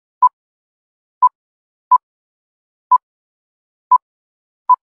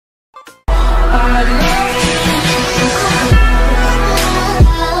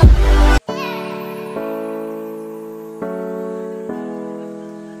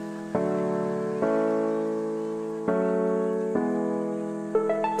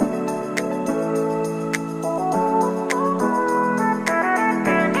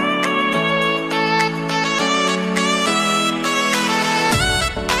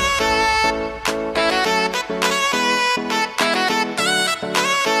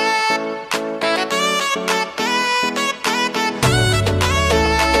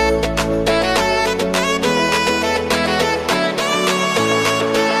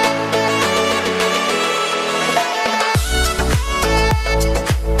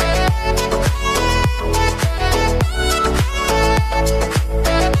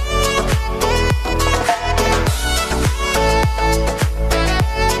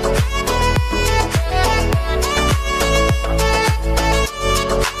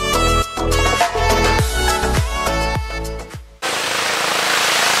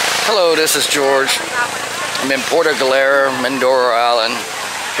Hello, this is George. I'm in Puerto Galera, Mindoro Island,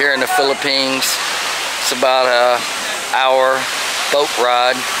 here in the Philippines. It's about an hour boat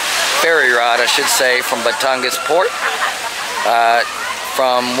ride, ferry ride I should say, from Batangas Port.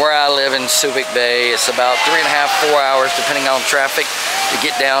 From where I live in Subic Bay, it's about 3.5 to 4 hours depending on traffic to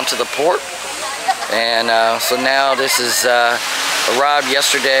get down to the port. And so now this is arrived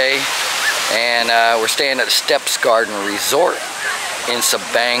yesterday, and we're staying at the Steps Garden Resort in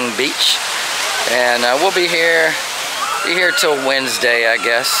Sabang Beach, and we'll be here till Wednesday, I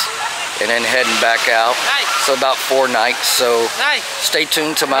guess, and then heading back out. So about 4 nights. So stay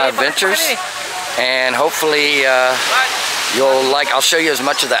tuned to my adventures, and hopefully you'll like. I'll show you as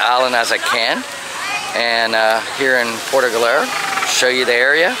much of the island as I can, and here in Puerto Galera, show you the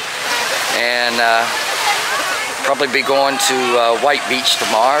area, and probably be going to White Beach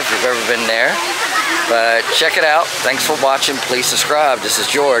tomorrow if you've ever been there. But check it out. Thanks for watching. Please subscribe. This is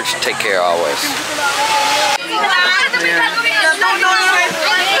George. Take care always.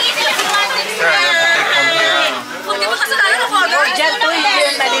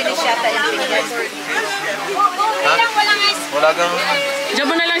 Wala kang... Diyan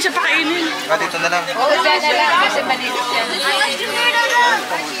mo na lang siya pakainin. Dito na lang. Oo, dyan na lang kasi malinis yan.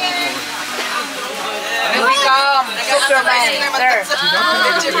 You become Superman, sir.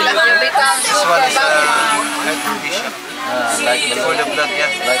 You become This one is Superman. head condition. Like for the blood, yeah.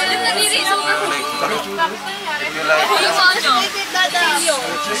 Like if you like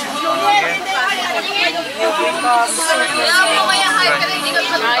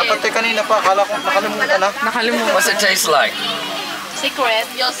Kapatid kanina pa, akala ko nakalimutan na. Nakalimutan. What's it taste like? Secret,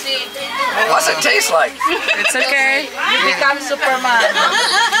 you'll see. What's it taste like? It's okay. You become Superman.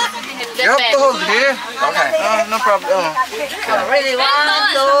 You have to hold here. Okay. No problem. Really, 1,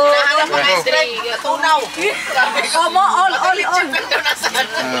 2, 3. Tunaw. Come on, all.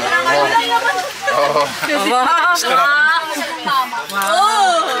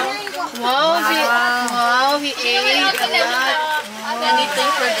 Oh. Wow, he ate a lot. Anything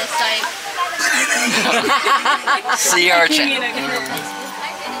for this side. Sea urchin.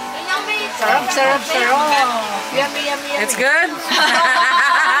 Sarap. Yummy. It's good?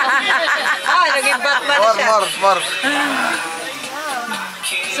 Naging Batman na siya. More.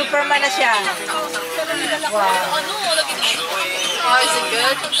 Superman na siya. Wow. Oh, is it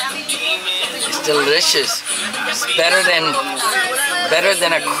good? It's delicious. It's better than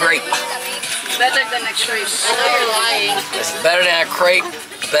a crepe. Better than a crepe. I know you're lying. It's better than a crepe.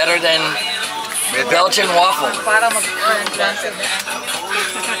 Better than Belgian waffle. Para mag-transit.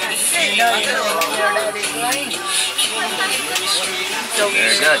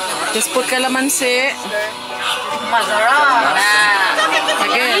 Very good. Just put calamansi. Masarap.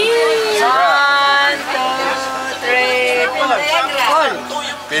 Again. 1, 2, 3, 4.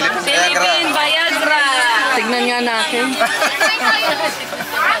 Philippine Viagara. Tignan nga natin.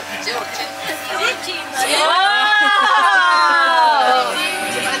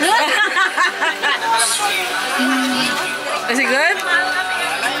 Is it good?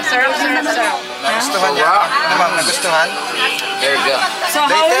 Sarap. Nagustuhan niya? Nagustuhan? Very good. So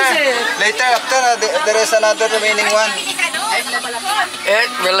how is it? Later, after, there is another remaining one.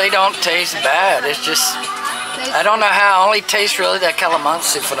 It really don't taste bad. It's just, I don't know how. I only taste really that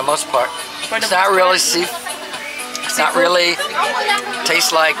calamansi for the most part. It's not really It's not really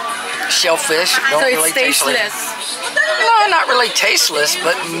taste like shellfish. So Don't it's really taste like. tasteless. No, not really tasteless,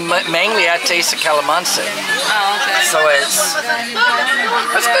 but mainly I taste the calamansi. Oh, okay. So it's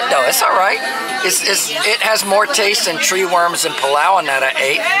good though. It's all right. It has more taste than tree worms and Palawan that I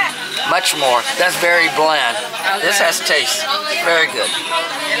ate. much more. That's very bland. This has taste. Very good.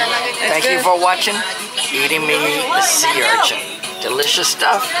 Thank you for watching. Eating me a sea urchin. Delicious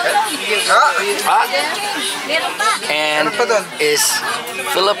stuff. Hot. And is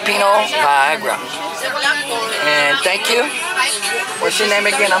Filipino viagara. And thank you. What's your name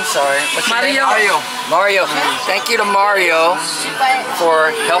again? I'm sorry. What's your name? Mario. Mario. Thank you to Mario for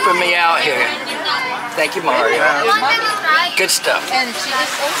helping me out here. Thank you, Mario. Good stuff.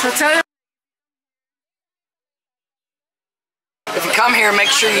 So tell them. If you come here, make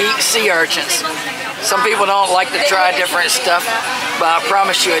sure you eat sea urchins. Some people don't like to try different stuff, but I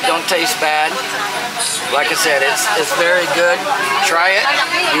promise you it don't taste bad. Like I said, it's very good. Try it.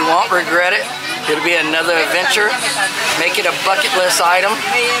 You won't regret it. It'll be another adventure. Make it a bucket list item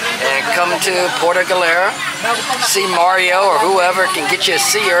and come to Puerto Galera. See Mario or whoever can get you a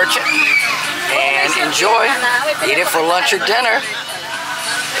sea urchin and enjoy. Eat it for lunch or dinner.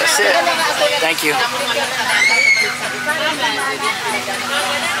 That's it. Thank you.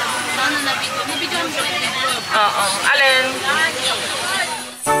 Alin?